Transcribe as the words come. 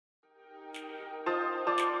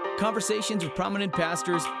conversations with prominent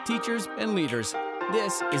pastors, teachers, and leaders.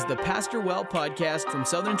 This is the Pastor Well podcast from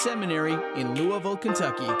Southern Seminary in Louisville,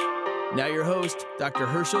 Kentucky. Now your host, Dr.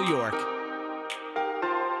 Herschel York.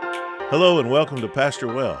 Hello and welcome to Pastor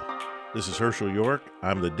Well. This is Herschel York.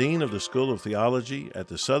 I'm the Dean of the School of Theology at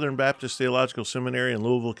the Southern Baptist Theological Seminary in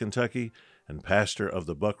Louisville, Kentucky, and pastor of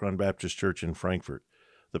the Buck Run Baptist Church in Frankfort.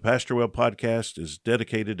 The Pastor Well podcast is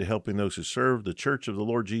dedicated to helping those who serve the Church of the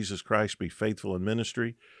Lord Jesus Christ be faithful in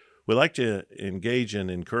ministry. We like to engage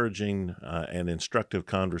in encouraging and instructive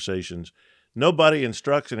conversations. Nobody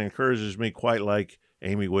instructs and encourages me quite like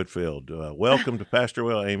Amy Whitfield. Welcome to Pastor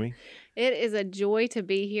Well, Amy. It is a joy to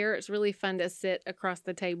be here. It's really fun to sit across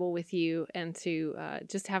the table with you and to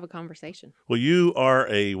just have a conversation. Well, you are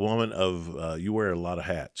a woman of, you wear a lot of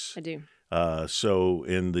hats. I do. So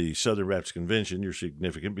in the Southern Baptist Convention, you're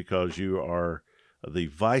significant because you are the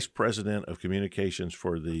Vice President of Communications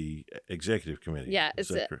for the Executive Committee. Yeah,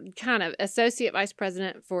 it's kind of Associate Vice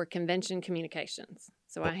President for Convention Communications.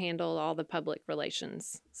 So I handle all the public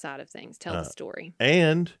relations side of things, tell the story.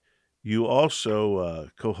 And you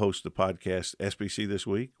also co-host the podcast SBC This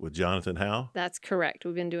Week with Jonathan Howe. That's correct.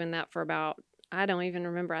 We've been doing that for about, I don't even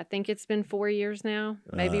remember. I think it's been 4 years now.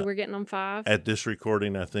 Maybe we're getting on 5. At this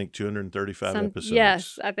recording, I think 235 episodes.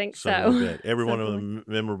 Yes, I think so. Like every one of them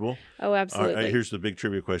memorable. Oh, absolutely. All right, here's the big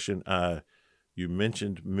trivia question. You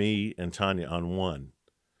mentioned me and Tanya on one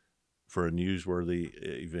for a newsworthy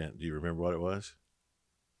event. Do you remember what it was?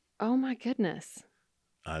 Oh, my goodness.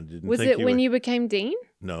 I didn't. Was think it when you became dean?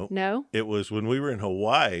 No. No? It was when we were in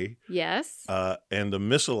Hawaii. Yes. And the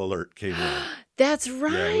missile alert came in. That's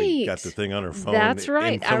right. Yeah, we got the thing on our phone. That's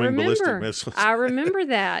right. I remember. Ballistic missiles. I remember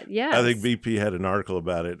that. Yes. I think BP had an article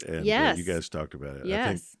about it, and yes. You guys talked about it. Yes. I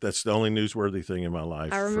think that's the only newsworthy thing in my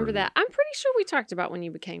life. I remember that. I'm pretty sure we talked about when you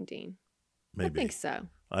became dean. Maybe. I think so.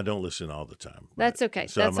 I don't listen all the time. That's okay.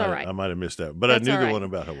 So that's all right. I might have missed that, but that's I knew the right. one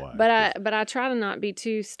about Hawaii. But I try to not be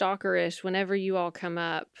too stalkerish. Whenever you all come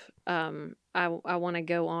up, I want to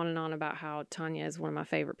go on and on about how Tanya is one of my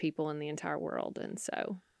favorite people in the entire world, and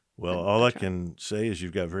so. Well, all I can say is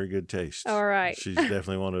you've got very good taste. All right. She's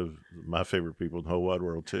definitely one of my favorite people in the whole wide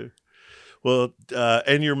world too. Well,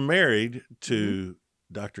 and you're married to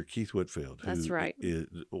Dr. Keith Whitfield. That's right.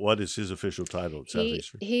 What is his official title at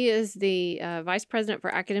Southeastern? He is the Vice President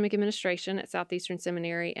for Academic Administration at Southeastern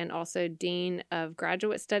Seminary and also Dean of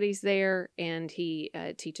Graduate Studies there, and he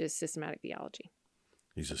teaches systematic theology.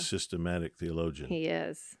 He's a systematic theologian. He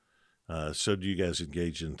is. So do you guys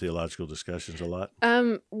engage in theological discussions a lot?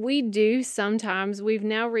 We do sometimes. We've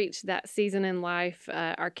now reached that season in life.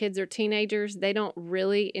 Our kids are teenagers. They don't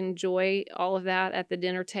really enjoy all of that at the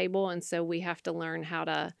dinner table, and so we have to learn how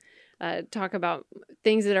to talk about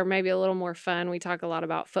things that are maybe a little more fun. We talk a lot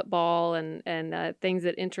about football and things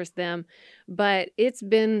that interest them, but it's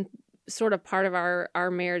been sort of part of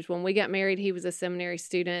our marriage. When we got married, he was a seminary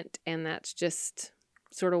student, and that's just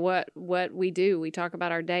sort of what we do. We talk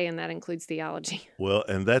about our day, and that includes theology. Well,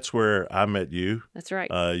 and that's where I met you. That's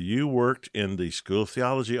right. You worked in the School of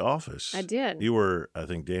Theology office. I did. You were, I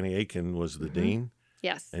think Danny Aiken was the dean.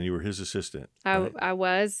 Yes. And you were his assistant. I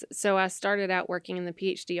was. So I started out working in the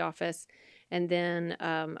PhD office, and then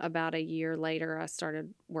about a year later, I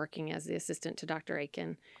started working as the assistant to Dr.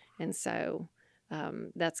 Aiken. And so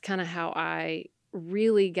that's kind of how I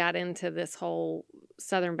really got into this whole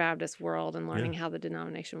Southern Baptist world and learning how the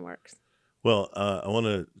denomination works. Well, I want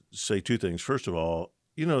to say two things. First of all,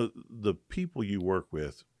 the people you work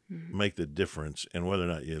with make the difference in whether or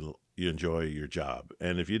not you enjoy your job.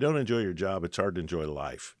 And if you don't enjoy your job, it's hard to enjoy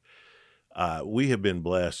life. We have been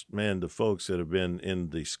blessed. Man, the folks that have been in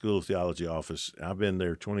the School of Theology office, I've been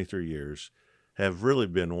there 23 years, have really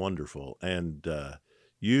been wonderful. And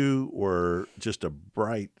you were just a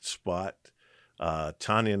bright spot.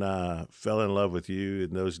 Tanya and I fell in love with you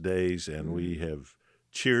in those days, and we have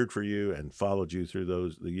cheered for you and followed you through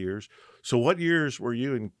the years. So what years were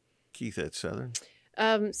you and Keith at Southern?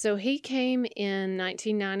 So he came in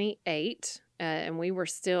 1998, and we were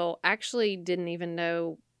actually didn't even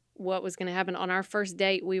know what was going to happen. On our first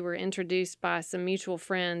date, we were introduced by some mutual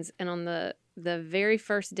friends, and on the very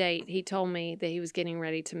first date, he told me that he was getting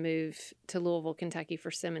ready to move to Louisville, Kentucky for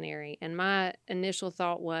seminary. And my initial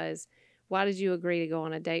thought was, why did you agree to go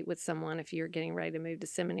on a date with someone if you're getting ready to move to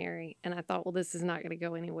seminary? And I thought, well, this is not going to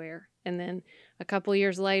go anywhere. And then a couple of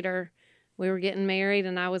years later, we were getting married,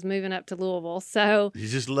 and I was moving up to Louisville. So you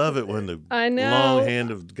just love it when the long hand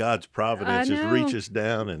of God's providence just reaches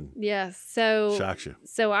down and shocks you.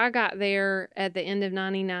 So I got there at the end of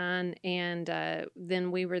 99, and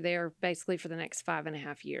then we were there basically for the next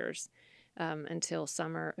 5.5 years until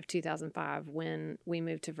summer of 2005 when we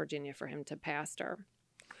moved to Virginia for him to pastor.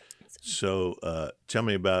 So tell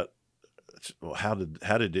me about how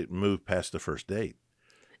did it move past the first date?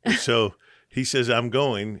 So he says, "I'm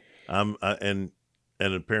going," and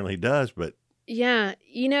apparently he does, but Yeah,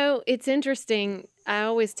 it's interesting. I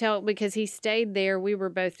always tell because he stayed there. We were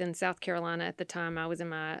both in South Carolina at the time. I was in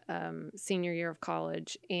my senior year of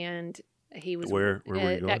college, and he was where were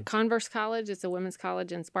you going? at Converse College. It's a women's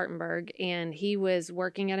college in Spartanburg, and he was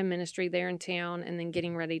working at a ministry there in town, and then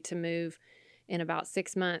getting ready to move in about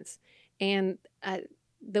 6 months. And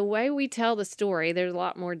the way we tell the story, there's a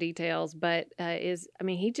lot more details, but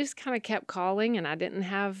he just kind of kept calling, and I didn't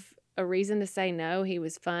have a reason to say no. He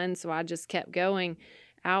was fun, so I just kept going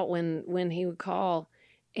out when he would call,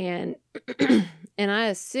 and and I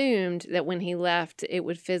assumed that when he left it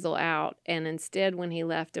would fizzle out, and instead when he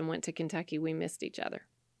left and went to Kentucky, we missed each other.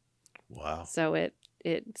 Wow. So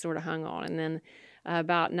it sort of hung on, and then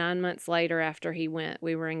about 9 months later after he went,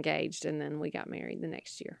 we were engaged, and then we got married the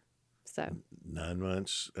next year. So 9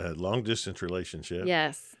 months, long distance relationship.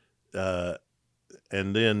 Yes.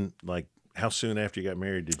 And then, like, how soon after you got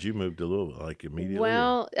married did you move to Louisville? Like immediately?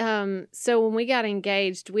 Well, so when we got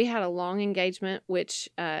engaged, we had a long engagement, which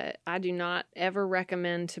I do not ever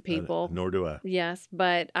recommend to people. Nor do I. Yes,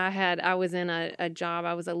 but I was in a job.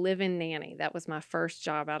 I was a live-in nanny. That was my first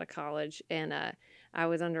job out of college, and I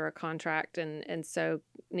was under a contract, and so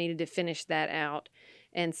needed to finish that out.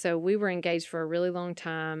 And so we were engaged for a really long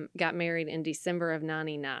time, got married in December of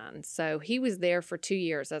 99. So he was there for 2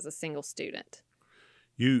 years as a single student.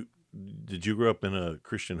 Did you grow up in a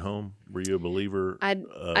Christian home? Were you a believer? I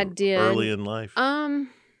did. Early in life?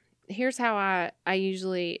 Here's how I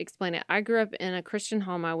usually explain it. I grew up in a Christian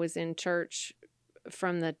home. I was in church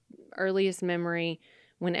from the earliest memory,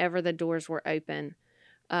 whenever the doors were open.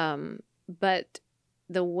 But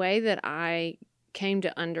the way that I came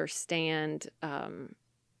to understand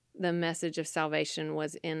the message of salvation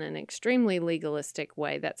was in an extremely legalistic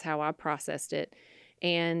way. That's how I processed it.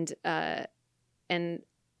 And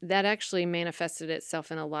that actually manifested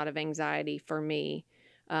itself in a lot of anxiety for me.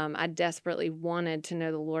 I desperately wanted to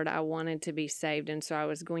know the Lord. I wanted to be saved, and so I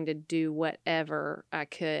was going to do whatever I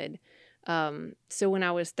could. So when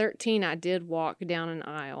I was 13, I did walk down an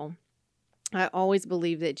aisle. I always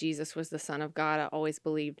believed that Jesus was the Son of God. I always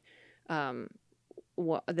believed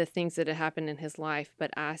the things that had happened in his life, but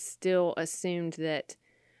I still assumed that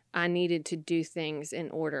I needed to do things in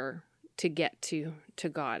order to get to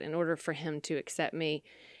God, in order for him to accept me.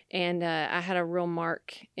 And I had a real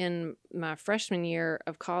mark in my freshman year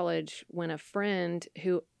of college when a friend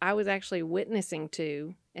who I was actually witnessing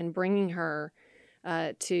to and bringing her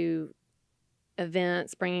to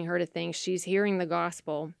events, bringing her to things, she's hearing the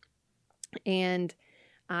gospel. And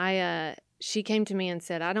she came to me and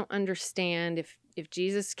said, I don't understand if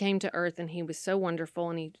Jesus came to earth and he was so wonderful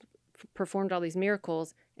and he performed all these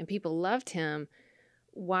miracles and people loved him,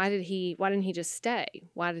 why didn't he just stay?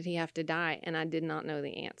 Why did he have to die? And I did not know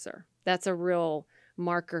the answer. That's a real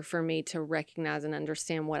marker for me to recognize and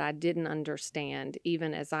understand what I didn't understand,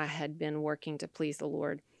 even as I had been working to please the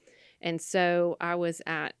Lord. And so I was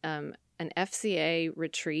at an FCA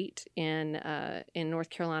retreat in North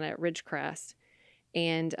Carolina at Ridgecrest,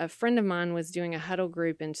 and a friend of mine was doing a huddle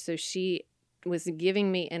group, and so she was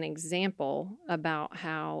giving me an example about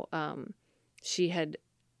how she had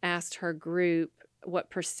asked her group,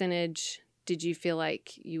 what percentage did you feel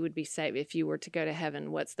like you would be saved if you were to go to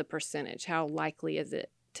heaven? What's the percentage? How likely is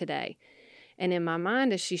it today? And in my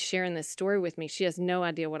mind, as she's sharing this story with me, she has no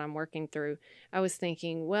idea what I'm working through. I was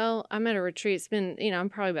thinking, well, I'm at a retreat. It's been, I'm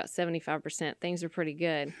probably about 75%. Things are pretty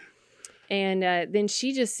good. And then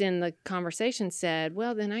she just in the conversation said,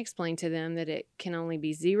 well, then I explained to them that it can only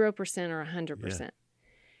be 0% or 100%. Yeah.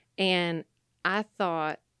 And I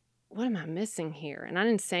thought, what am I missing here? And I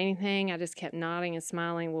didn't say anything. I just kept nodding and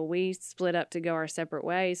smiling. Well, we split up to go our separate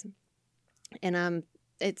ways. And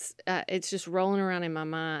it's just rolling around in my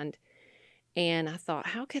mind. And I thought,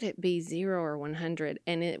 how could it be 0 or 100?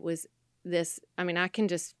 And it was this, I can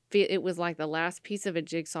just feel, it was like the last piece of a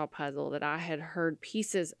jigsaw puzzle that I had heard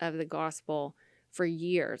pieces of the gospel for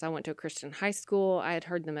years. I went to a Christian high school. I had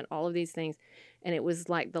heard them at all of these things. And it was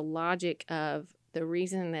like the logic of the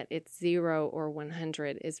reason that it's 0 or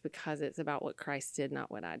 100 is because it's about what Christ did,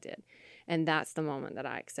 not what I did. And that's the moment that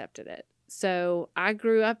I accepted it. So I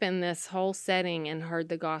grew up in this whole setting and heard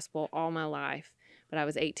the gospel all my life, but I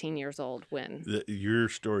was 18 years old when... Your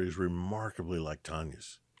story is remarkably like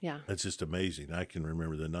Tanya's. Yeah. That's just amazing. I can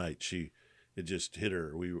remember the night it just hit her.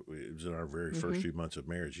 It was in our very first few months of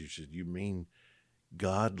marriage. She said, you mean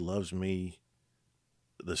God loves me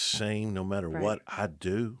the same no matter what I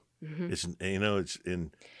do? Mm-hmm. It's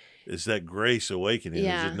It's that grace awakening.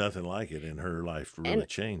 There's Yeah. just nothing like it, and her life really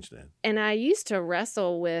changed then. And I used to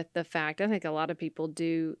wrestle with the fact, I think a lot of people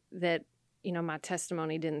do, that, my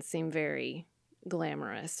testimony didn't seem very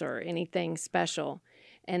glamorous or anything special.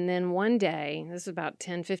 And then one day, this is about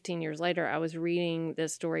 10, 15 years later, I was reading the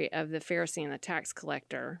story of the Pharisee and the tax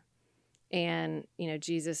collector. And,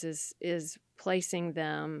 Jesus is placing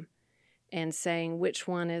them and saying which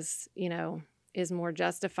one is more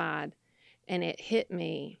justified. And it hit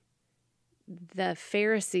me. The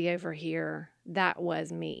Pharisee over here, that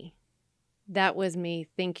was me. That was me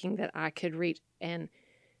thinking that I could reach, and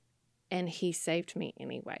he saved me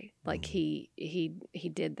anyway. Like he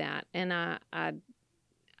did that. And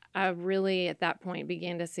I really at that point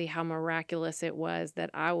began to see how miraculous it was that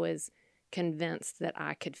I was convinced that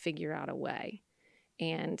I could figure out a way.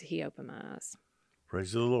 And he opened my eyes.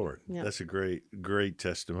 Praise the Lord. Yep. That's a great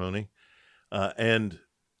testimony. And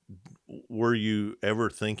were you ever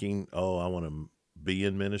thinking, oh, I want to be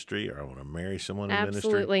in ministry, or I want to marry someone in ministry?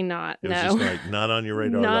 Absolutely not. It was No. just like not on your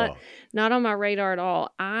radar at all. Not on my radar at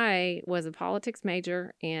all. I was a politics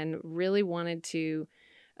major and really wanted to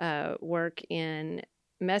work in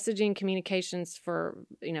messaging communications for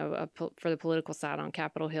the political side on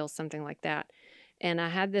Capitol Hill, something like that. And I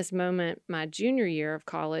had this moment my junior year of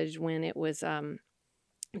college when it was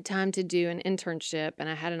time to do an internship, and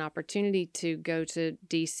I had an opportunity to go to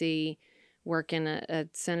D.C., work in a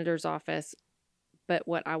senator's office. But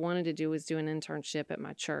what I wanted to do was do an internship at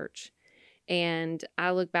my church. And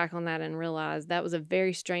I look back on that and realize that was a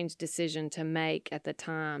very strange decision to make at the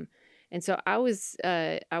time. And so I was,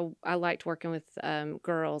 I liked working with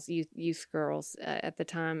girls, youth girls at the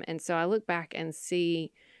time. And so I look back and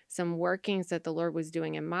see some workings that the Lord was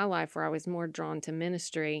doing in my life where I was more drawn to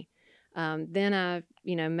ministry. Then I,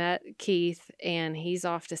 met Keith, and he's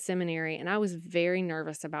off to seminary, and I was very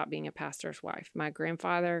nervous about being a pastor's wife. My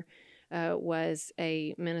grandfather was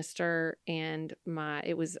a minister, and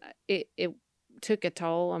it took a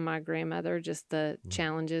toll on my grandmother, just the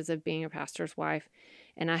challenges of being a pastor's wife.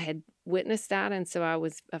 And I had witnessed that, and so I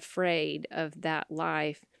was afraid of that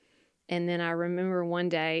life. And then I remember one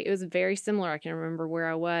day, it was very similar. I can remember where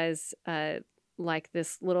I was, like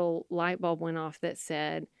this little light bulb went off that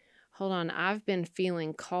said, hold on, I've been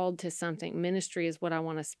feeling called to something. Ministry is what I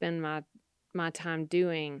want to spend my time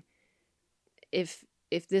doing. If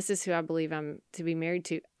this is who I believe I'm to be married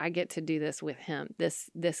to, I get to do this with him.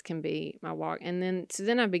 This can be my walk. And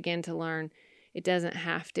then I began to learn it doesn't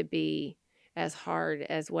have to be as hard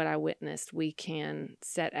as what I witnessed. We can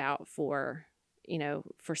set out for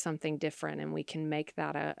something different, and we can make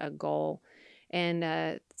that a goal.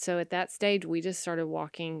 And so at that stage, we just started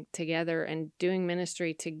walking together and doing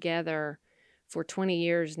ministry together for 20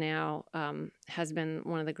 years now, has been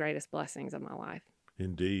one of the greatest blessings of my life.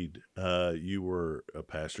 Indeed. You were a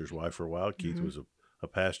pastor's wife for a while. Keith was a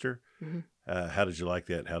pastor. Mm-hmm. How did you like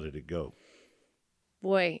that? How did it go?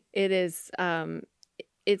 Boy, it is,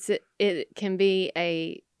 it can be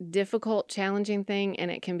a difficult, challenging thing, and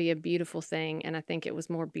it can be a beautiful thing. And I think it was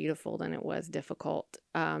more beautiful than it was difficult.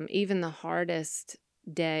 Even the hardest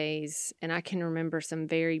days, and I can remember some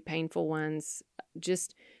very painful ones,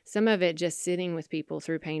 just some of it just sitting with people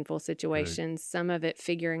through painful situations, some of it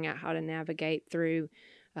figuring out how to navigate through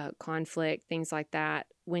conflict, things like that.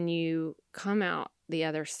 When you come out the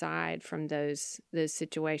other side from those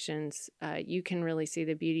situations, you can really see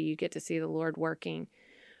the beauty. You get to see the Lord working.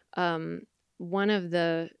 One of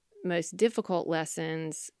the most difficult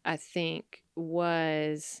lessons, I think,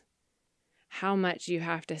 was how much you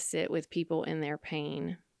have to sit with people in their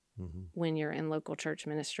pain when you're in local church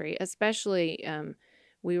ministry. Especially,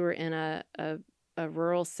 we were in a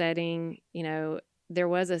rural setting. There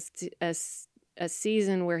was a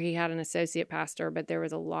season where he had an associate pastor, but there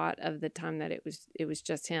was a lot of the time that it was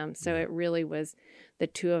just him. So it really was the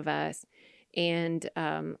two of us, and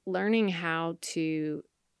learning how to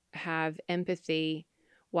have empathy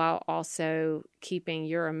while also keeping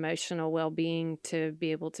your emotional well-being to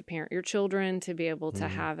be able to parent your children, to be able to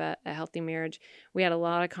have a healthy marriage. We had a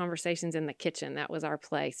lot of conversations in the kitchen. That was our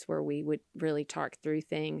place where we would really talk through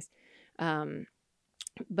things.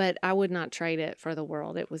 But I would not trade it for the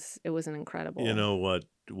world. It was an incredible. What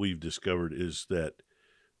we've discovered is that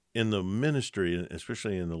in the ministry,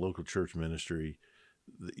 especially in the local church ministry,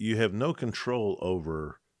 you have no control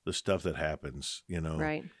over the stuff that happens,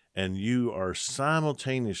 Right. And you are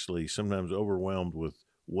simultaneously sometimes overwhelmed with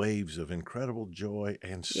waves of incredible joy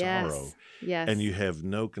and sorrow. Yes. And you have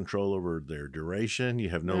no control over their duration. You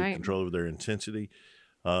have no control over their intensity.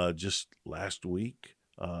 Just last week,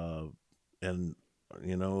 in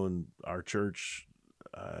our church,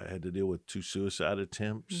 I had to deal with 2 suicide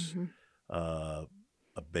attempts.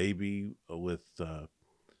 a baby with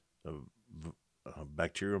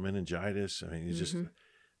bacterial meningitis. I mean, it's just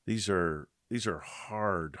these are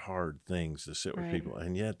hard things to sit with Right. people,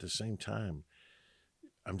 and yet at the same time,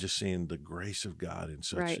 I'm just seeing the grace of God in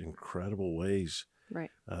such Right. incredible ways.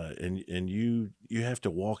 Right. And you have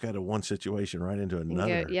to walk out of one situation right into And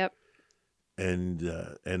another, yep. and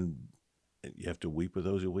you have to weep with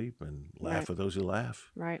those who weep and laugh Right. with those who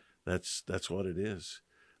laugh. Right. That's what it is.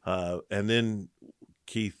 And then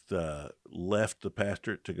Keith left the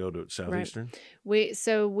pastorate to go to Southeastern. We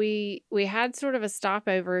had sort of a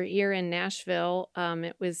stopover here in Nashville.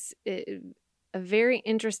 It was a very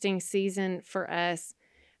interesting season for us.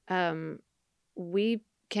 We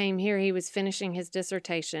came here. He was finishing his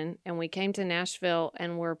dissertation, and we came to Nashville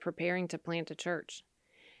and were preparing to plant a church.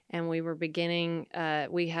 And we were beginning.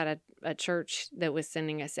 We had a church that was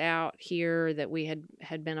sending us out here that we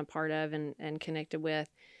had been a part of and connected with.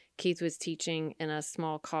 Keith was teaching in a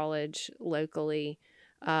small college locally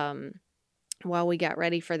while we got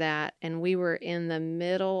ready for that. And we were in the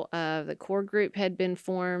middle of the core group had been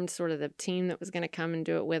formed, sort of the team that was going to come and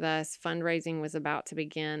do it with us. Fundraising was about to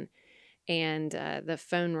begin. And the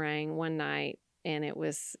phone rang one night, and it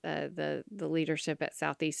was the leadership at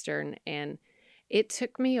Southeastern. And it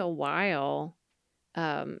took me a while.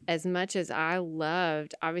 As much as I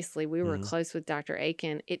loved, obviously we were close with Dr.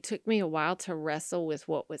 Aiken, it took me a while to wrestle with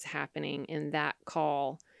what was happening in that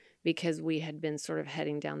call, because we had been sort of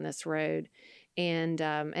heading down this road,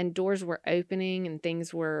 and doors were opening, and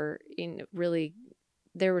things were really,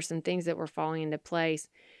 there were some things that were falling into place.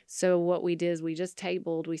 So what we did is we just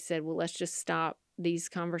tabled. We said, well, let's just stop these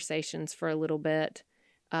conversations for a little bit.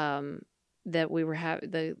 That we were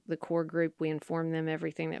the core group, we informed them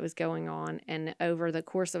everything that was going on. And over the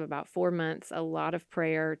course of about 4 months, a lot of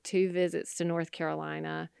prayer, 2 visits to North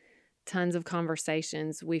Carolina, tons of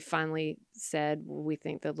conversations, we finally said, well, we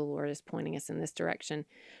think that the Lord is pointing us in this direction.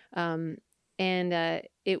 And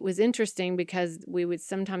it was interesting because we would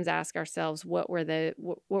sometimes ask ourselves, what were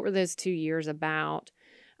those 2 years about?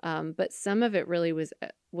 But some of it really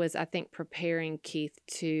was I think preparing Keith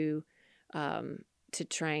to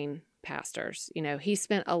train pastors. He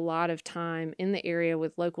spent a lot of time in the area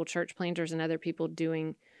with local church planters and other people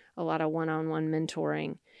doing a lot of one-on-one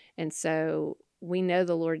mentoring. And so we know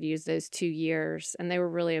the Lord used those 2 years, and they were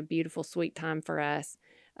really a beautiful, sweet time for us.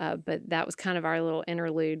 But that was kind of our little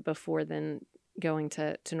interlude before then going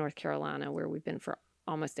to North Carolina, where we've been for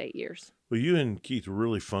almost 8 years. Well, you and Keith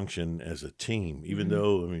really function as a team, even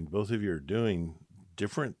though, both of you are doing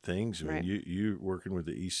different things. Right. You're working with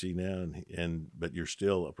the EC now, but you're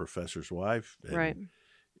still a professor's wife, Right.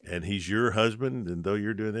 And he's your husband, and though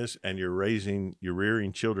you're doing this, and you're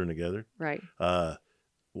rearing children together, Right.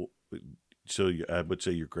 So I would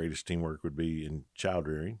say your greatest teamwork would be in child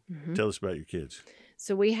rearing. Tell us about your kids.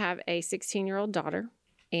 So we have a 16-year-old daughter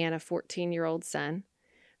and a 14-year-old son.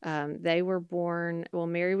 They were born. Well,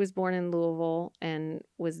 Mary was born in Louisville and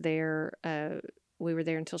was there. We were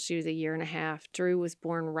there until she was 1.5 years. Drew was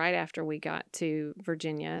born right after we got to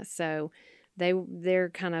Virginia. So their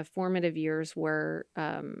kind of formative years were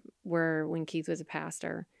when Keith was a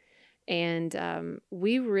pastor. And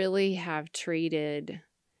we really have treated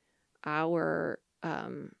our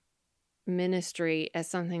ministry as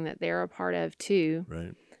something that they're a part of too.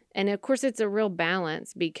 Right. And of course, it's a real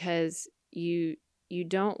balance, because you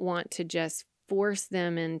don't want to just force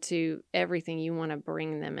them into everything. You want to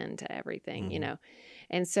bring them into everything,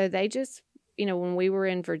 And so they just, when we were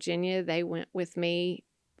in Virginia, they went with me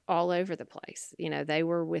all over the place. They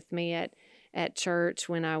were with me at church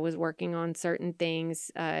when I was working on certain things.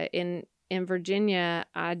 In Virginia,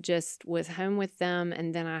 I just was home with them,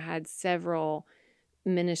 and then I had several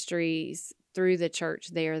ministries through the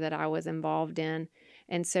church there that I was involved in.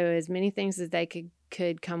 And so as many things as they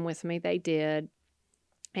could come with me, they did.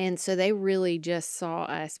 And so they really just saw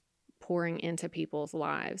us pouring into people's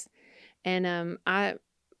lives. And I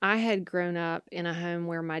had grown up in a home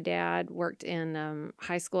where my dad worked in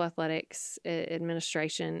high school athletics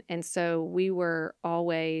administration. And so we were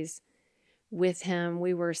always with him.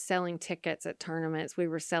 We were selling tickets at tournaments. We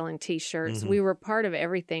were selling T-shirts. We were part of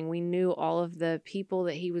everything. We knew all of the people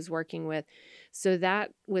that he was working with. So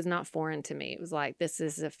that was not foreign to me. It was like, this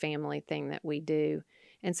is a family thing that we do.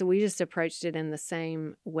 And so we just approached it in the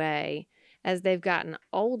same way. As they've gotten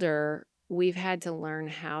older, we've had to learn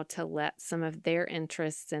how to let some of their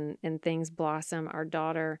interests and things blossom. Our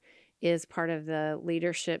daughter is part of the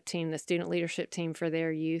leadership team, the student leadership team for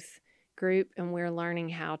their youth group. And we're learning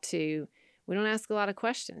how to, we don't ask a lot of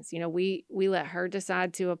questions. We let her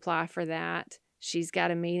decide to apply for that. She's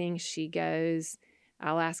got a meeting, she goes.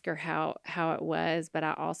 I'll ask her how it was, but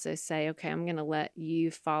I also say, okay, I'm going to let you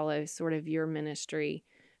follow sort of your ministry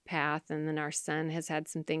path. And then our son has had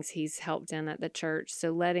some things he's helped in at the church. So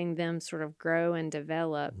letting them sort of grow and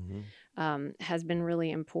develop has been really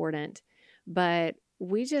important. But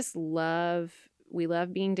we love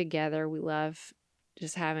being together. We love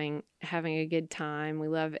just having a good time.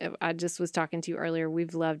 I just was talking to you earlier,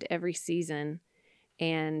 we've loved every season.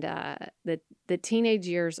 And the teenage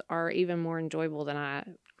years are even more enjoyable than I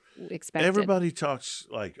expected. Everybody talks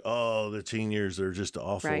like, oh, the teen years are just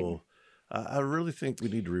awful. Right. I really think we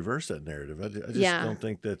need to reverse that narrative. I just don't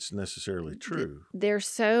think that's necessarily true. They're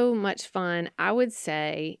so much fun. I would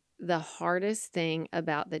say the hardest thing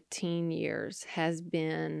about the teen years has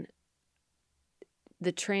been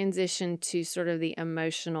the transition to sort of the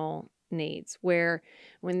emotional needs, where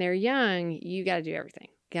when they're young, you got to do everything.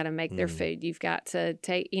 Got to make their food. You've got to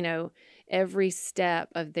take, every step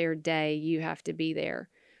of their day, you have to be there.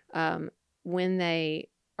 When they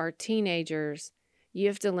are teenagers, you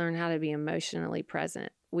have to learn how to be emotionally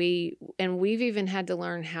present. We've even had to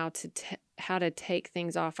learn how to take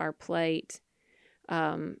things off our plate,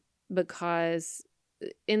 because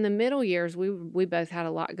in the middle years, we both had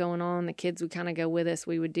a lot going on. The kids would kind of go with us.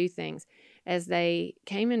 We would do things. As they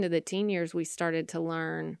came into the teen years, we started to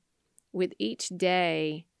learn with each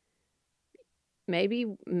day, maybe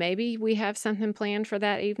we have something planned for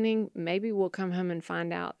that evening. Maybe we'll come home and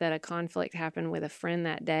find out that a conflict happened with a friend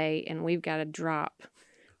that day, and we've got to drop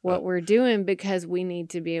what we're doing because we need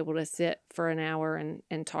to be able to sit for an hour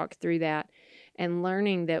and talk through that. And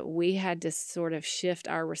learning that we had to sort of shift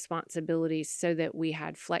our responsibilities so that we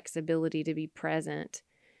had flexibility to be present,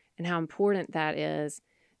 and how important that is.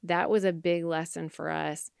 That was a big lesson for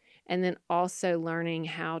us. And then also learning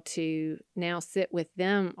how to now sit with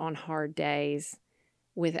them on hard days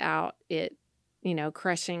without it,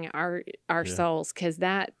 crushing our souls. Because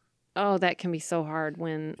that can be so hard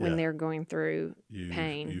when they're going through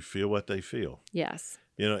pain. You feel what they feel. Yes.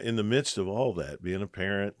 In the midst of all that, being a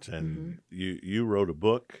parent, and you wrote a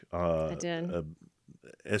book. I did.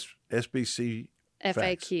 SBC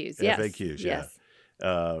FAQs. Facts. Yes. FAQs, yeah. Yes.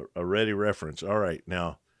 A ready reference. All right.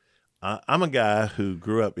 Now, I'm a guy who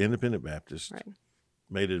grew up Independent Baptist, Right.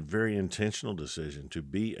 made a very intentional decision to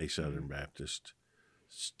be a Southern Baptist,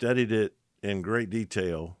 studied it in great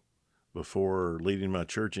detail before leading my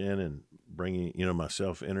church in and bringing,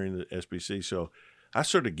 myself entering the SBC. So I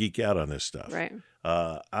sort of geek out on this stuff. Right.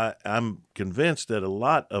 I'm convinced that a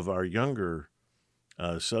lot of our younger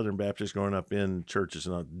Southern Baptists growing up in churches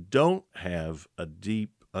don't have a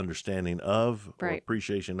deep understanding of or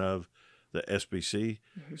appreciation of the SBC.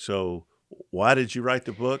 So why did you write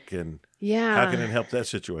the book, and how can it help that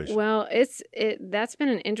situation? Well, that's been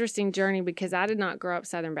an interesting journey because I did not grow up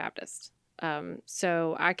Southern Baptist.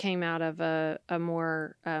 So I came out of a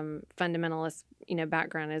more fundamentalist,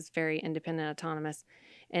 background, is very independent, autonomous.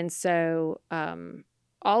 And so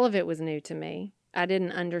all of it was new to me. I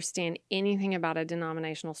didn't understand anything about a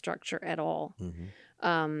denominational structure at all.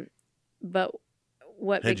 But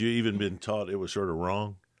what had you even been taught it was sort of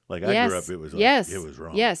wrong? Like I grew up, it was it was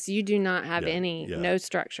wrong. Yes, you do not have no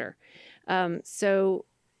structure. So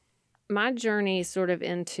my journey sort of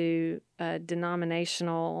into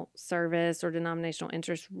denominational service or denominational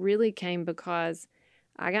interest really came because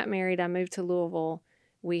I got married. I moved to Louisville.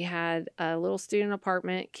 We had a little student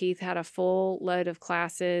apartment. Keith had a full load of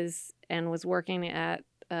classes and was working at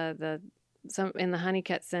in the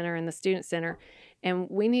Honeycutt Center and the Student Center. And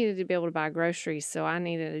we needed to be able to buy groceries, so I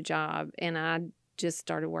needed a job. And I just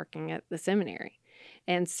started working at the seminary.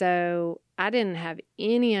 And so I didn't have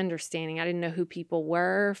any understanding. I didn't know who people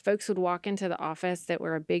were. Folks would walk into the office that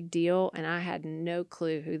were a big deal, and I had no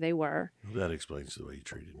clue who they were. Well, that explains the way you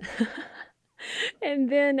treated me.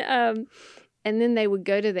 And then they would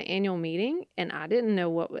go to the annual meeting, and I didn't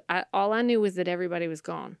know all I knew was that everybody was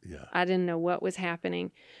gone. Yeah. I didn't know what was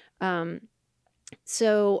happening.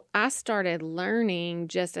 So I started learning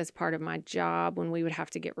just as part of my job when we would have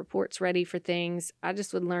to get reports ready for things. I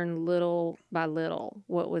just would learn little by little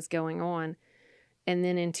what was going on. And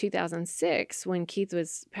then in 2006, when Keith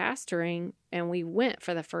was pastoring and we went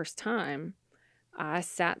for the first time, I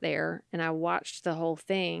sat there and I watched the whole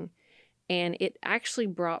thing. And it actually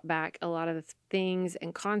brought back a lot of the things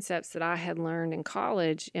and concepts that I had learned in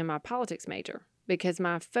college in my politics major, because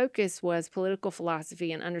my focus was political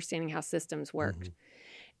philosophy and understanding how systems worked.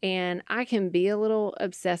 And I can be a little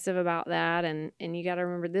obsessive about that. And you got to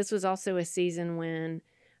remember, this was also a season when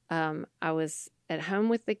I was at home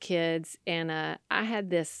with the kids. And I had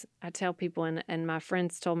this, I tell people, and my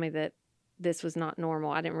friends told me that this was not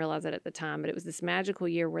normal. I didn't realize it at the time, but it was this magical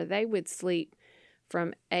year where they would sleep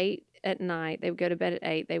from 8 at night. They would go to bed at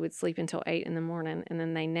 8. They would sleep until 8 in the morning, and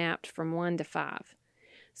then they napped from 1 to 5.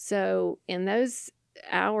 So in those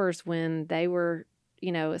hours when they were,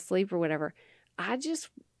 asleep or whatever, I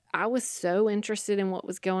was so interested in what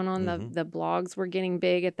was going on. The blogs were getting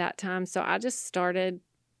big at that time. So I just started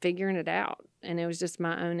figuring it out, and it was just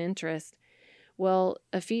my own interest. Well,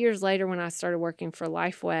 a few years later when I started working for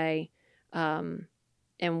Lifeway, and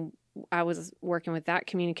I was working with that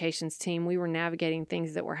communications team, we were navigating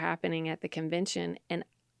things that were happening at the convention. And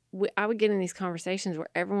I would get in these conversations where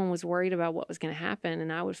everyone was worried about what was going to happen.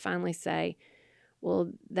 And I would finally say,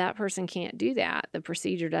 well, that person can't do that. The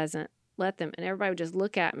procedure doesn't let them. And everybody would just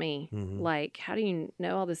look at me like, how do you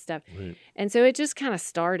know all this stuff? Right. And so it just kind of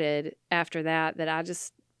started after that I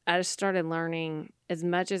just started learning as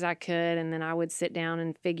much as I could. And then I would sit down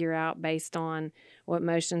and figure out based on what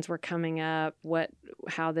motions were coming up,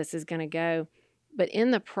 how this is going to go. But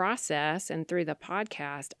in the process and through the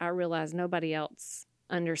podcast, I realized nobody else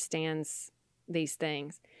understands these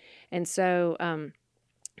things. And so,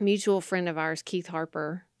 mutual friend of ours, Keith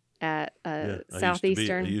Harper at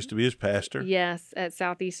Southeastern. I used to be his pastor. Yes, at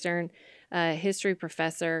Southeastern, history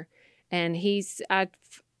professor. And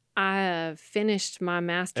I finished my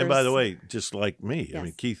master's. And by the way, just like me, Yes. I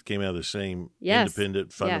mean, Keith came out of the same Yes. independent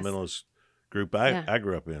fundamentalist group I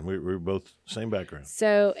grew up in. We were both same background.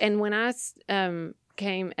 So, and when I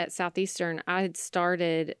came at Southeastern, I had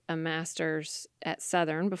started a master's at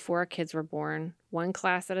Southern before our kids were born, one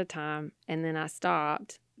class at a time, and then I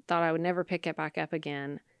stopped, thought I would never pick it back up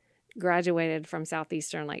again, graduated from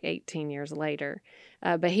Southeastern like 18 years later.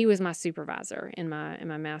 But he was my supervisor in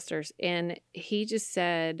my master's, and he just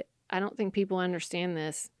said, I don't think people understand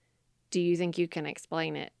this. Do you think you can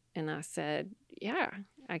explain it? And I said, yeah,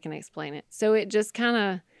 I can explain it. So it just kind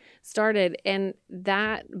of started. And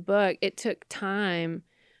that book, it took time,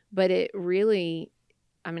 but it really,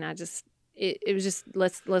 I mean, it was just,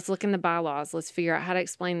 let's look in the bylaws. Let's figure out how to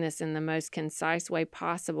explain this in the most concise way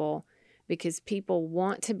possible, because people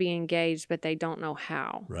want to be engaged, but they don't know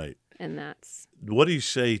how. Right. And that's. What do you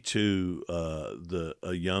say to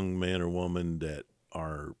a young man or woman that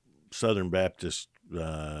are Southern Baptist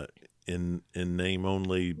in name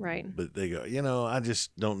only, Right. but they go, I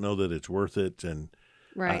just don't know that it's worth it, and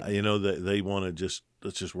Right. that they want to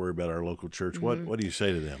let's just worry about our local church. Mm-hmm. What do you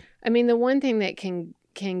say to them? I mean, the one thing that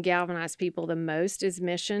can galvanize people the most is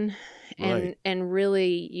mission, Right. and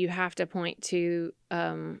really you have to point to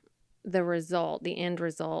the result, the end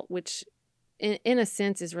result, which in a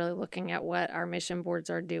sense is really looking at what our mission boards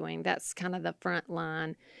are doing. That's kind of the front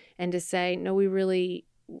line, and to say, no,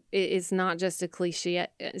 it's not just a cliche.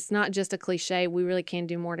 It's not just a cliche. We really can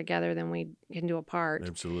do more together than we can do apart.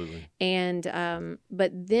 Absolutely. And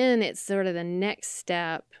but then it's sort of the next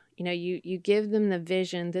step. You give them the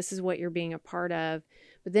vision. This is what you're being a part of.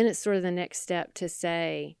 But then it's sort of the next step to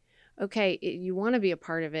say, okay, you want to be a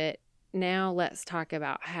part of it. Now let's talk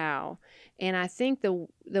about how. And I think the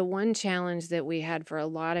one challenge that we had for a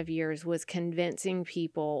lot of years was convincing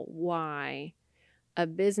people why a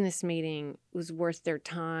business meeting was worth their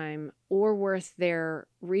time or worth their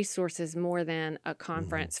resources more than a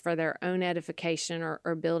conference for their own edification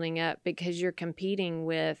or building up, because you're competing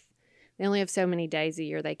with, they only have so many days a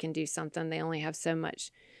year they can do something. They only have so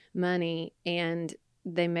much money, and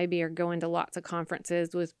they maybe are going to lots of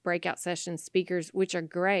conferences with breakout session speakers, which are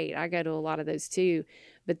great. I go to a lot of those too,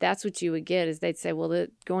 but that's what you would get is they'd say, well,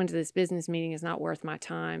 going to this business meeting is not worth my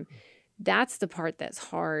time. That's the part that's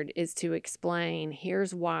hard, is to explain,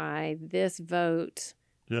 here's why this vote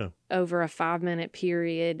over a 5-minute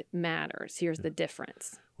period matters. Here's the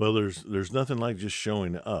difference. Well, there's nothing like just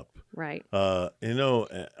showing up. Right.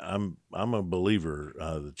 I'm a believer.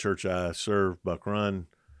 The church I serve, Buck Run,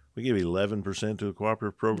 we give 11% to a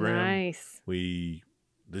cooperative program. Nice. We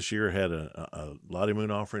this year had a Lottie Moon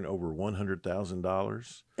offering over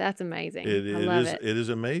 $100,000. That's amazing. I love it. It is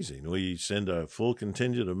amazing. We send a full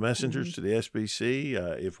contingent of messengers to the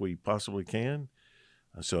SBC if we possibly can.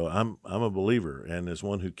 So I'm a believer, and as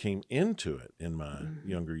one who came into it in my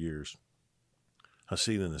younger years, I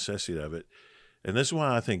see the necessity of it, and this is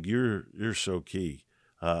why I think you're so key.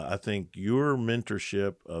 I think your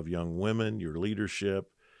mentorship of young women, your leadership,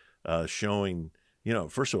 showing,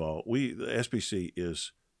 first of all, the SBC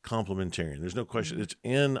is complementarian. There's no question. It's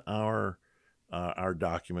in our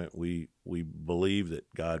document. We believe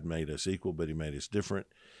that God made us equal, but He made us different.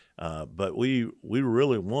 But we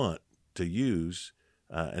really want to use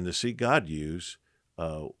and to see God use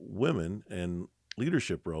women and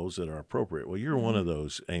leadership roles that are appropriate. Well, you're one of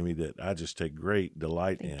those, Amy, that I just take great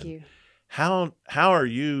delight in. Thank you. How are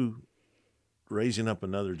you raising up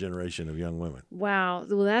another generation of young women? Wow.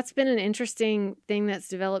 Well, that's been an interesting thing that's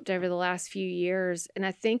developed over the last few years. And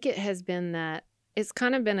I think it has been that it's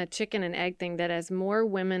kind of been a chicken and egg thing, that as more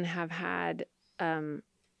women have had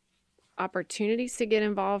opportunities to get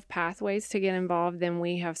involved, pathways to get involved, then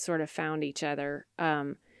we have sort of found each other.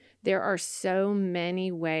 There are so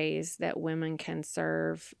many ways that women can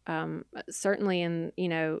serve, certainly in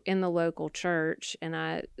the local church. And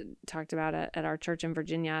I talked about it at our church in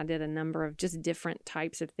Virginia. I did a number of just different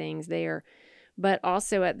types of things there, but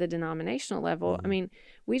also at the denominational level. I mean,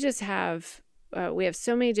 we just have, we have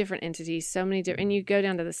so many different entities, so many different, and you go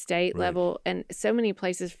down to the state level, and so many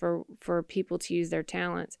places for people to use their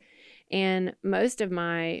talents. And most of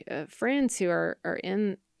my friends who are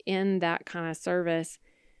in that kind of service,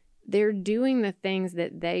 they're doing the things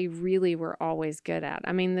that they really were always good at.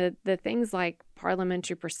 I mean, the things like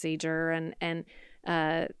parliamentary procedure and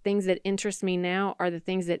things that interest me now are the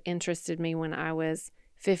things that interested me when I was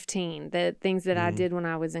 15. The things that I did when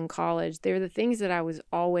I was in college, they're the things that I was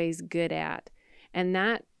always good at. And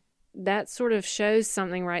that sort of shows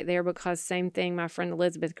something right there, because same thing, my friend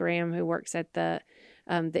Elizabeth Graham, who works at the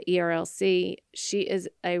ERLC, she is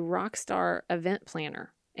a rock star event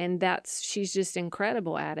planner. And she's just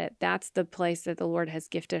incredible at it. That's the place that the Lord has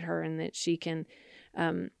gifted her, and that she can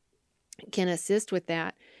assist with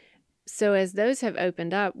that. So as those have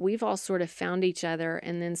opened up, we've all sort of found each other,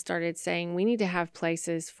 and then started saying we need to have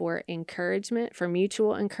places for encouragement, for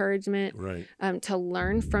mutual encouragement, to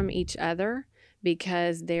learn from each other,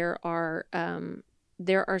 because there are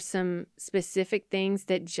some specific things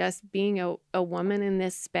that just being a woman in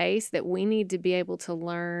this space that we need to be able to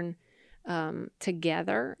learn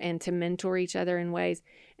together, and to mentor each other in ways,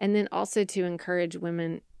 and then also to encourage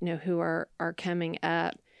women, who are coming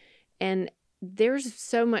up. And there's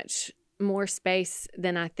so much more space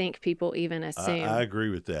than I think people even assume. I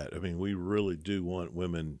agree with that. I mean, we really do want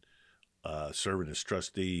women serving as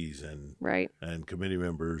trustees and committee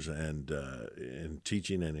members, and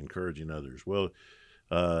teaching and encouraging others. Well,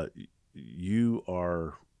 you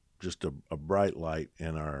are just a bright light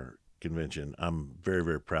in our convention. I'm very,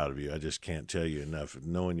 very proud of you. I just can't tell you enough.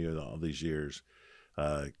 Knowing you all these years,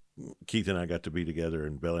 Keith and I got to be together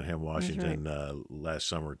in Bellingham, Washington last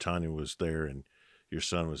summer. Tanya was there, and your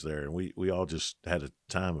son was there, and we all just had a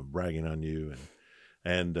time of bragging on you,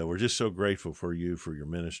 and we're just so grateful for you, for your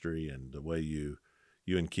ministry, and the way you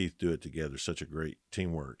and Keith do it together. Such a great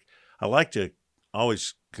teamwork. I like to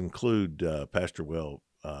always conclude Pastor Well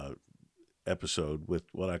episode with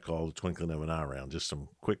what I call the twinkling of an eye round. Just some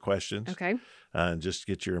quick questions. Okay. And just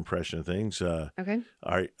get your impression of things. Okay.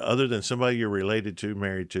 All right. Other than somebody you're related to,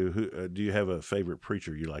 married to, who do you have a favorite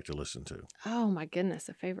preacher you like to listen to? Oh my goodness,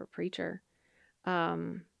 a favorite preacher. I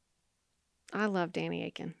love Danny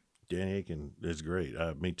Akin. Danny Akin is great.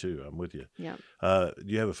 Me too. I'm with you. Yeah. Do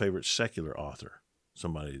you have a favorite secular author?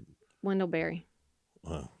 Somebody? Wendell Berry.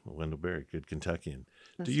 Wendell Berry, good Kentuckian.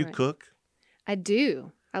 That's do you right. cook? I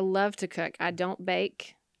do. I love to cook. I don't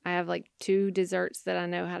bake. I have like 2 desserts that I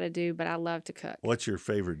know how to do, but I love to cook. What's your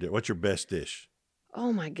favorite dish? What's your best dish?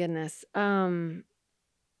 Oh my goodness. I've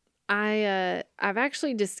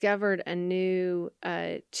actually discovered a new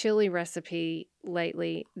chili recipe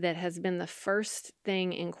lately that has been the first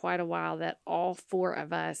thing in quite a while that all 4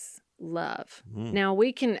 of us love. Now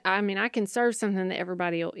I can serve something that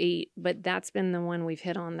everybody will eat, but that's been the one we've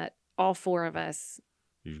hit on that all 4 of us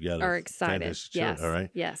are excited. Yes. All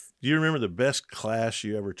right. Yes. Do you remember the best class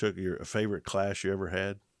you ever took? Your favorite class you ever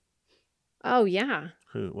had? Oh yeah.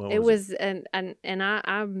 What it was it? and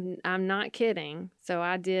I'm not kidding. So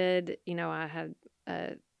I did. I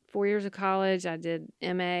had 4 years of college. I did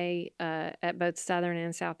MA at both Southern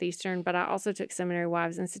and Southeastern, but I also took Seminary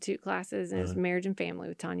Wives Institute classes, and it was marriage and family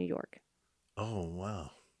with Tanya York. Oh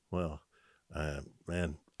wow. Well,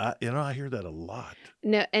 man. I hear that a lot.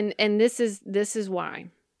 No, and this is why,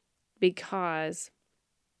 because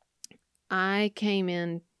I came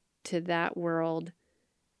into that world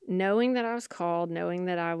knowing that I was called, knowing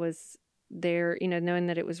that I was there, knowing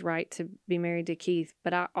that it was right to be married to Keith,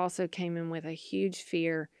 but I also came in with a huge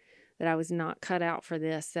fear that I was not cut out for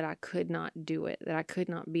this, that I could not do it, that I could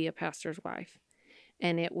not be a pastor's wife.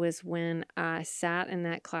 And it was when I sat in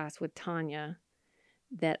that class with Tanya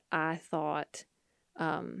that I thought,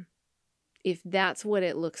 if that's what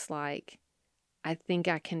it looks like, I think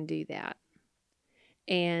I can do that.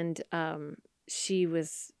 And she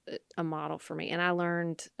was a model for me. And I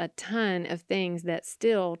learned a ton of things that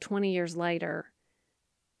still 20 years later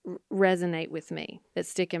resonate with me, that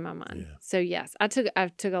stick in my mind. Yeah. So yes, I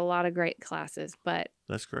took a lot of great classes, but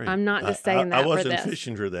that's great. I'm not just saying that I wasn't for this.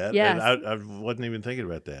 fishing for that. Yes. And I wasn't even thinking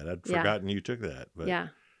about that. I'd forgotten you took that. But yeah.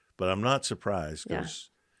 but I'm not surprised because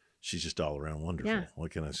she's just all around wonderful. Yeah.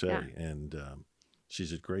 What can I say? Yeah. And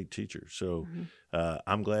she's a great teacher. So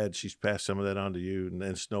I'm glad she's passed some of that on to you. And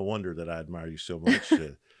it's no wonder that I admire you so much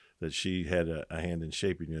that she had a hand in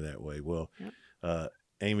shaping you that way. Well,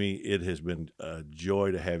 Amy, it has been a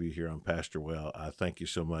joy to have you here on Pastor Well. I thank you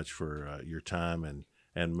so much for your time,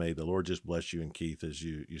 and may the Lord just bless you and Keith as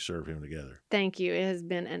you serve him together. Thank you. It has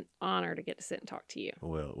been an honor to get to sit and talk to you.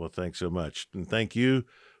 Well, thanks so much. And thank you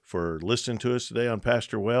for listening to us today on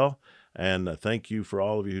Pastor Well. And thank you for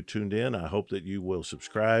all of you who tuned in. I hope that you will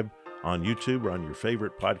subscribe on YouTube or on your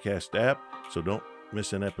favorite podcast app, so don't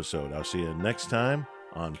miss an episode. I'll see you next time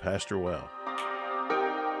on Pastor Well.